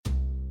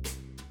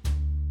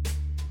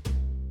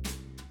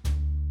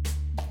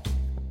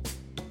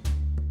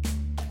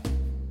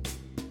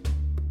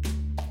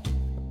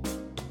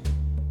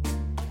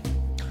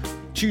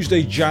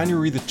Tuesday,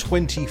 January the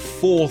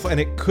 24th, and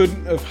it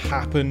couldn't have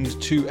happened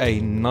to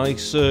a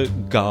nicer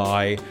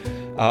guy.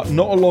 Not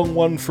a long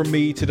one from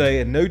me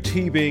today, and no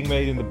tea being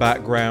made in the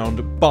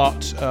background,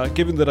 but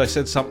given that I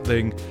said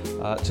something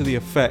to the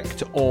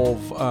effect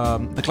of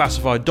the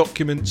classified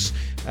documents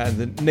and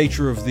the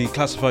nature of the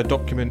classified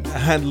document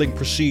handling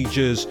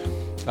procedures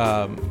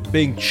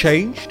being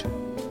changed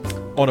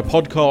on a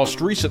podcast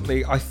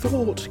recently, I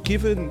thought,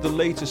 given the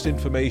latest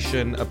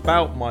information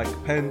about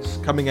Mike Pence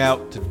coming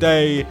out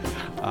today,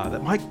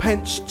 that Mike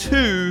Pence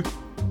too,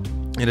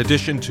 in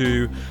addition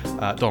to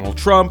Donald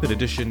Trump, in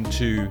addition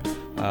to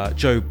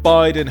Joe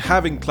Biden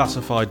having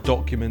classified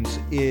documents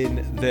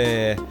in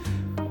their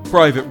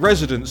private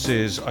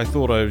residences, I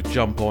thought I would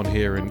jump on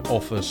here and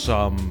offer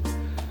some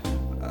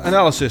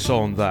analysis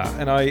on that.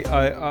 And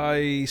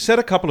I said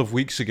a couple of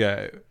weeks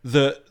ago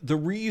that the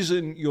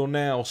reason you're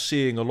now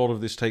seeing a lot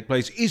of this take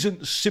place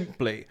isn't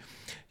simply,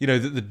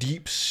 that the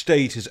deep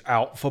state is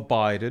out for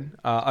Biden.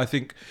 I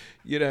think,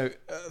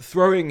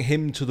 throwing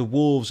him to the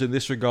wolves in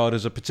this regard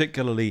is a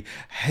particularly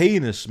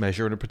heinous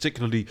measure and a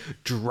particularly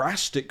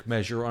drastic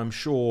measure. I'm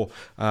sure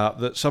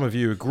that some of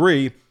you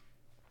agree.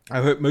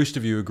 I hope most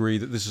of you agree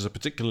that this is a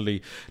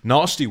particularly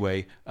nasty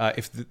way,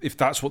 if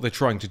that's what they're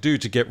trying to do,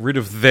 to get rid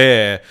of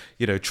their,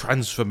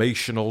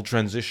 transformational,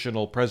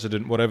 transitional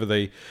president, whatever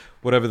they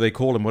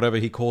call him, whatever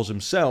he calls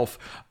himself.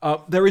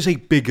 There is a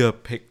bigger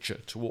picture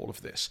to all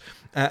of this,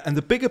 and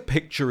the bigger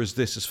picture is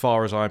this, as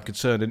far as I'm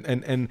concerned.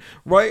 And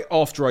right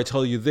after I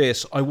tell you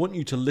this, I want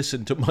you to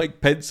listen to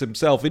Mike Pence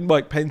himself, in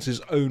Mike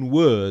Pence's own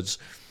words,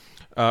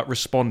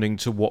 responding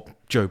to what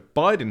Joe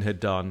Biden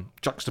had done,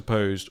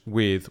 juxtaposed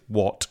with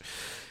what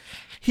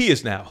he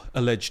is now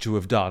alleged to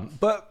have done.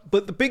 But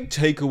the big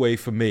takeaway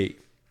for me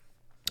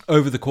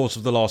over the course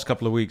of the last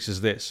couple of weeks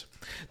is this.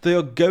 They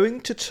are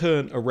going to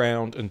turn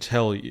around and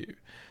tell you,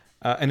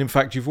 and in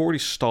fact you've already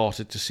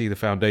started to see the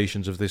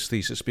foundations of this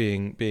thesis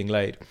being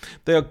laid.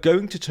 They are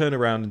going to turn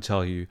around and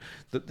tell you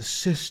that the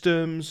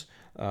systems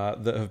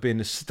that have been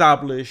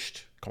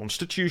established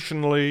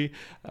constitutionally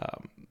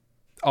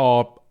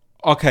are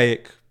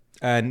archaic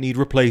and need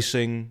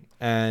replacing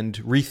and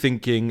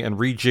rethinking and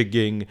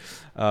rejigging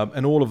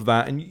and all of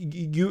that. And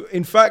you,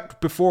 in fact,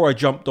 before I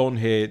jumped on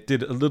here,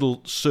 did a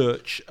little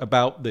search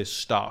about this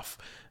stuff.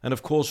 And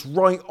of course,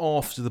 right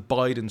after the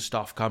Biden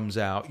stuff comes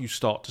out, you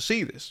start to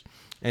see this.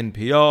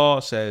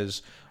 NPR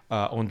says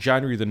on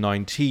January the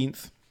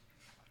 19th,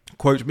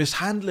 quote,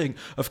 mishandling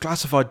of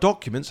classified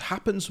documents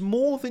happens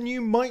more than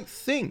you might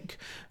think.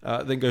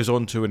 Then goes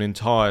on to an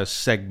entire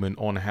segment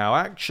on how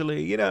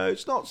actually,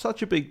 it's not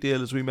such a big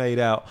deal as we made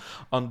out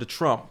under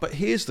Trump. But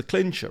here's the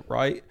clincher,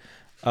 right?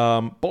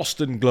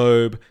 Boston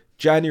Globe,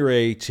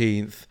 January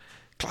 18th,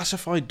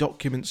 classified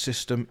document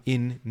system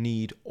in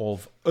need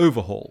of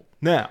overhaul.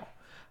 Now,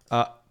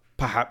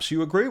 perhaps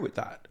you agree with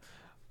that.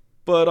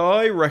 But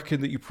I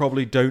reckon that you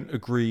probably don't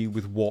agree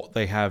with what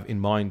they have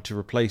in mind to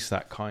replace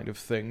that kind of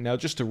thing. Now,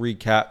 just to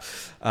recap,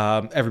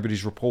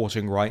 everybody's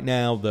reporting right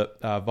now that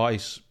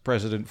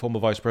former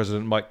Vice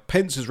President Mike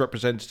Pence's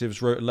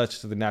representatives wrote a letter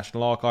to the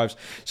National Archives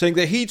saying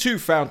that he too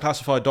found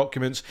classified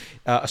documents,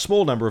 a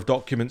small number of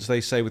documents,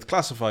 they say, with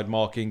classified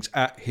markings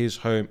at his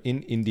home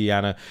in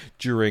Indiana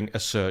during a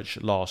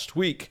search last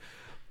week.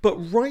 But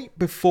right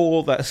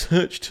before that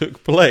search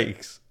took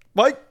place,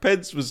 Mike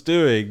Pence was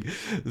doing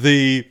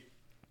the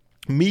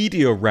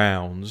media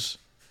rounds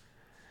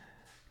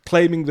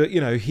claiming that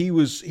he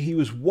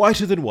was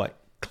whiter than white,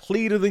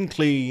 cleaner than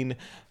clean,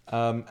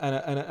 and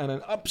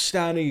an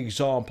upstanding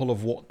example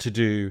of what to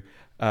do,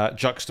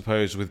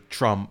 juxtaposed with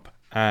Trump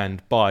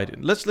and Biden.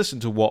 Let's listen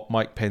to what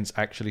Mike Pence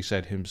actually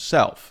said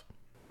himself.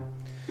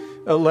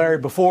 Larry,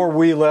 before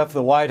we left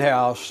the White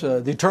House,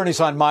 the attorneys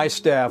on my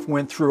staff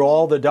went through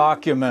all the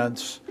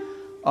documents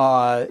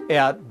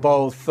at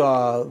both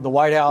the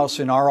White House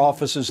and our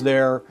offices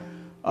there,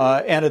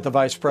 and at the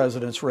Vice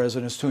President's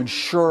residence, to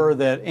ensure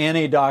that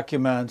any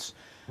documents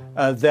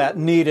that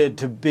needed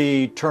to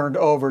be turned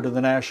over to the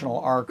National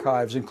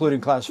Archives,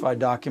 including classified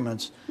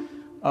documents,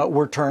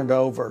 were turned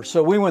over.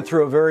 So we went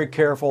through a very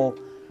careful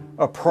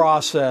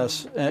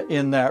process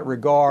in that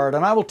regard.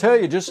 And I will tell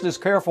you, just as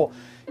careful,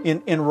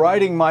 in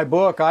writing my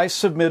book, I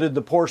submitted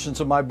the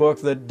portions of my book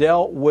that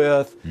dealt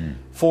with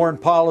foreign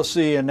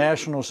policy and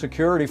national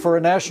security for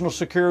a national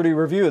security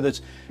review.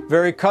 That's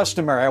very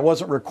customary. I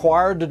wasn't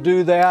required to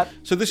do that.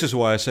 So this is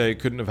why I say it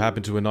couldn't have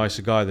happened to a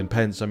nicer guy than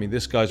Pence. I mean,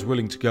 this guy's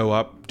willing to go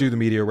up, do the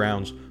media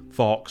rounds,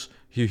 Fox,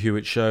 Hugh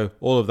Hewitt show,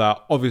 all of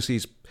that. Obviously,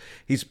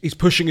 he's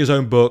pushing his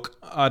own book.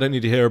 I don't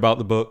need to hear about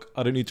the book.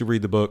 I don't need to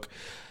read the book.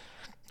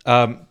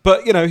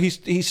 But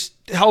he's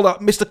held up,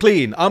 Mr.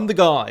 Clean. I'm the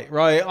guy,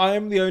 right? I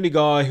am the only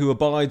guy who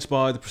abides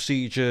by the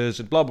procedures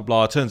and blah blah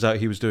blah. Turns out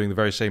he was doing the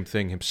very same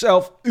thing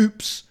himself.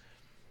 Oops.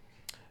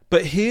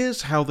 But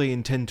here's how they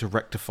intend to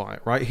rectify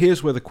it, right?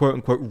 Here's where the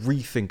quote-unquote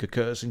rethink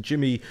occurs. And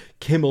Jimmy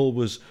Kimmel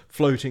was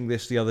floating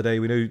this the other day.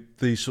 We know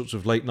these sorts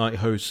of late-night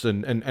hosts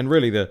and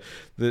really the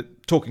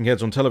talking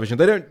heads on television,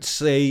 they don't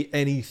say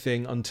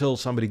anything until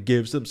somebody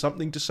gives them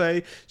something to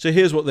say. So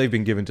here's what they've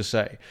been given to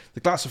say.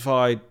 The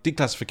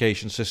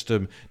declassification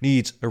system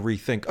needs a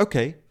rethink.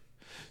 Okay,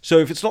 so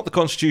if it's not the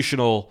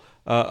constitutional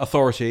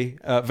authority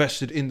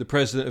vested in the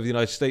President of the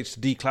United States to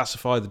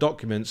declassify the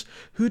documents,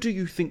 who do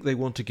you think they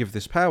want to give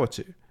this power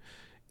to?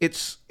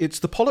 It's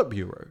the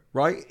Politburo,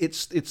 right?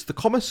 It's the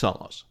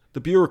commissars, the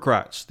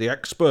bureaucrats, the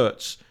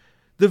experts,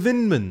 the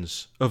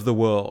Vindmans of the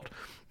world.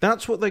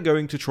 That's what they're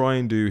going to try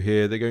and do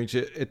here. They're going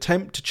to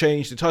attempt to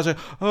change the entire...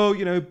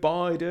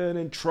 Biden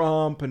and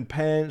Trump and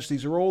Pence,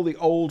 these are all the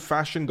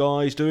old-fashioned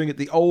guys doing it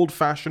the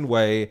old-fashioned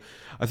way.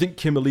 I think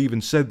Kimmel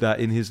even said that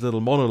in his little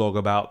monologue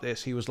about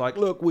this. He was like,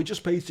 look, we're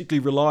just basically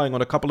relying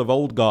on a couple of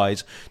old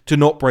guys to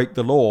not break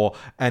the law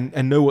and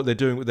know what they're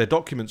doing with their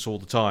documents all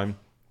the time.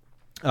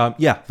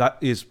 That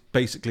is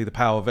basically the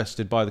power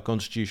vested by the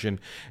Constitution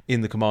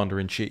in the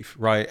Commander-in-Chief,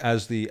 right?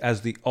 As the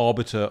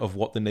arbiter of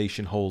what the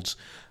nation holds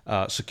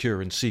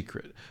secure and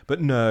secret. But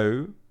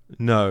no,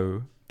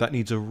 that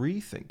needs a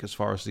rethink as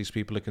far as these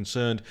people are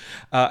concerned.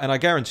 And I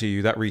guarantee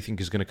you that rethink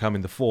is going to come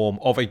in the form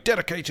of a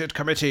dedicated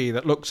committee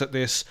that looks at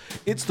this.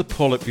 It's the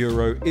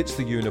Politburo, it's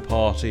the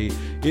Uniparty,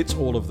 it's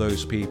all of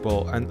those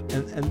people. And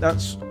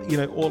that's,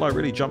 all I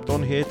really jumped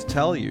on here to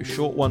tell you.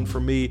 Short one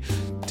from me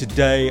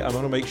today. I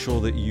want to make sure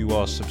that you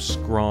are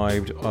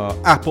subscribed.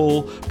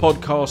 Apple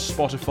Podcasts,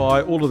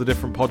 Spotify, all of the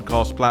different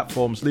podcast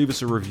platforms. Leave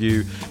us a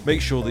review.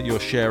 Make sure that you're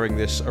sharing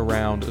this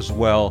around as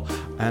well.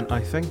 And I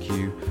thank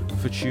you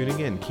for tuning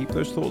in. Keep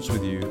those thoughts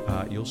with you.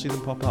 You'll see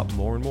them pop up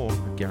more and more.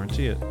 I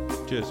guarantee it.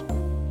 Cheers.